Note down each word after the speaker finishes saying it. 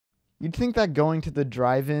You'd think that going to the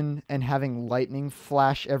drive-in and having lightning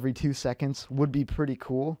flash every 2 seconds would be pretty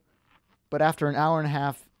cool, but after an hour and a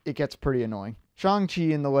half, it gets pretty annoying. Shang-Chi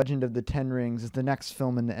and the Legend of the Ten Rings is the next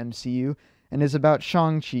film in the MCU, and is about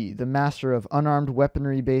Shang-Chi, the master of unarmed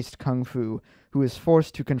weaponry-based kung fu, who is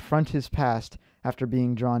forced to confront his past after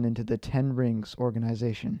being drawn into the Ten Rings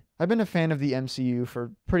organization. I've been a fan of the MCU for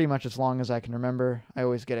pretty much as long as I can remember. I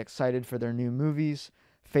always get excited for their new movies.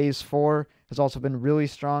 Phase 4 has also been really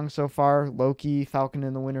strong so far. Loki, Falcon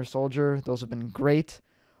and the Winter Soldier, those have been great.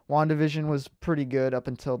 WandaVision was pretty good up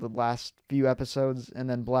until the last few episodes, and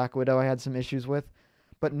then Black Widow I had some issues with.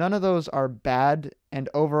 But none of those are bad, and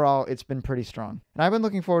overall it's been pretty strong. And I've been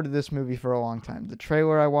looking forward to this movie for a long time. The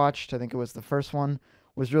trailer I watched, I think it was the first one,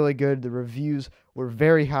 was really good. The reviews were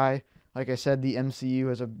very high. Like I said, the MCU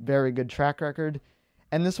has a very good track record,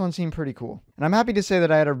 and this one seemed pretty cool. And I'm happy to say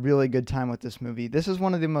that I had a really good time with this movie. This is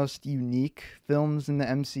one of the most unique films in the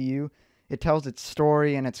MCU. It tells its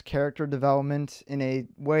story and its character development in a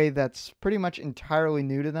way that's pretty much entirely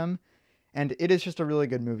new to them, and it is just a really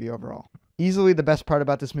good movie overall. Easily the best part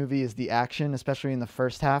about this movie is the action, especially in the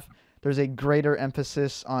first half. There's a greater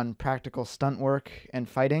emphasis on practical stunt work and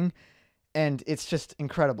fighting, and it's just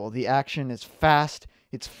incredible. The action is fast,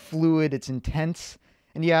 it's fluid, it's intense,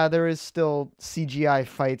 and yeah, there is still CGI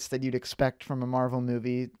fights that you'd expect from a Marvel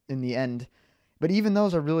movie in the end, but even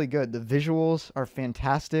those are really good. The visuals are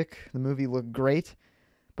fantastic, the movie looked great,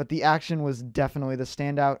 but the action was definitely the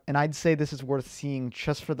standout, and I'd say this is worth seeing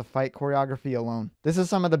just for the fight choreography alone. This is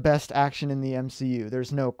some of the best action in the MCU.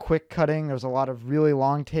 There's no quick cutting, there's a lot of really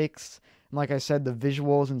long takes, and like I said, the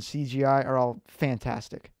visuals and CGI are all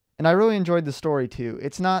fantastic. And I really enjoyed the story too.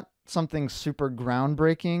 It's not something super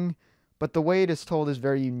groundbreaking, but the way it is told is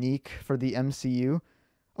very unique for the MCU.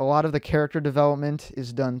 A lot of the character development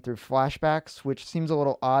is done through flashbacks, which seems a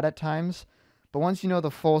little odd at times, but once you know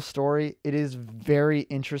the full story, it is very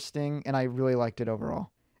interesting, and I really liked it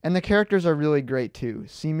overall. And the characters are really great too.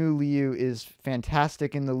 Simu Liu is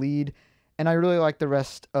fantastic in the lead, and I really like the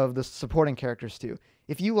rest of the supporting characters too.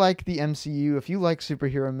 If you like the MCU, if you like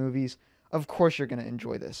superhero movies, of course you're going to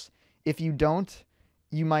enjoy this. If you don't,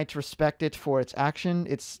 you might respect it for its action.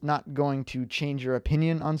 It's not going to change your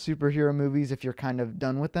opinion on superhero movies if you're kind of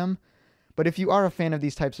done with them. But if you are a fan of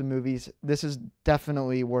these types of movies, this is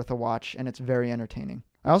definitely worth a watch, and it's very entertaining.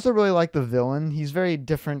 I also really like the villain. He's very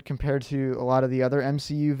different compared to a lot of the other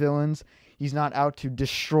MCU villains. He's not out to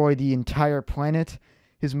destroy the entire planet.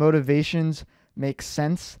 His motivations make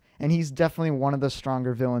sense, and he's definitely one of the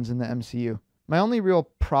stronger villains in the MCU. My only real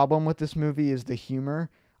problem with this movie is the humor.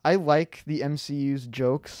 I like the MCU's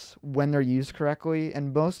jokes when they're used correctly,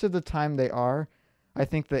 and most of the time they are. I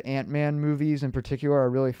think the Ant-Man movies in particular are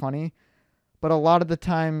really funny, but a lot of the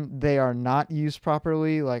time they are not used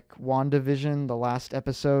properly, like WandaVision, the last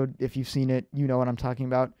episode. If you've seen it, you know what I'm talking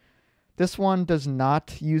about. This one does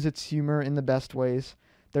not use its humor in the best ways.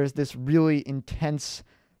 There's this really intense,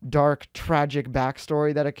 dark, tragic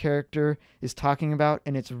backstory that a character is talking about,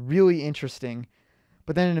 and it's really interesting.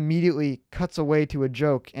 But then it immediately cuts away to a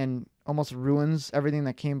joke and almost ruins everything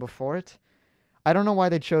that came before it. I don't know why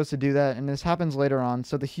they chose to do that, and this happens later on,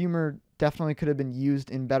 so the humor definitely could have been used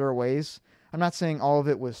in better ways. I'm not saying all of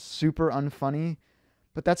it was super unfunny,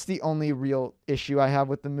 but that's the only real issue I have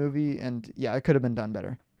with the movie, and yeah, it could have been done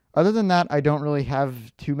better. Other than that, I don't really have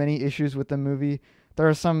too many issues with the movie. There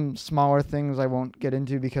are some smaller things I won't get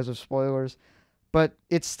into because of spoilers, but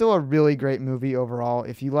it's still a really great movie overall.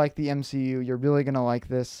 If you like the MCU, you're really going to like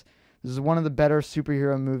this. This is one of the better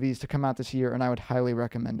superhero movies to come out this year, and I would highly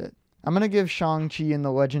recommend it. I'm going to give Shang-Chi and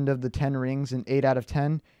the Legend of the Ten Rings an 8 out of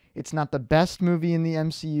 10. It's not the best movie in the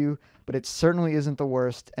MCU, but it certainly isn't the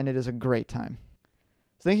worst, and it is a great time.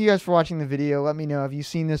 So thank you guys for watching the video. Let me know, have you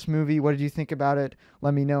seen this movie? What did you think about it?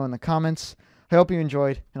 Let me know in the comments. I hope you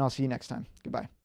enjoyed, and I'll see you next time. Goodbye.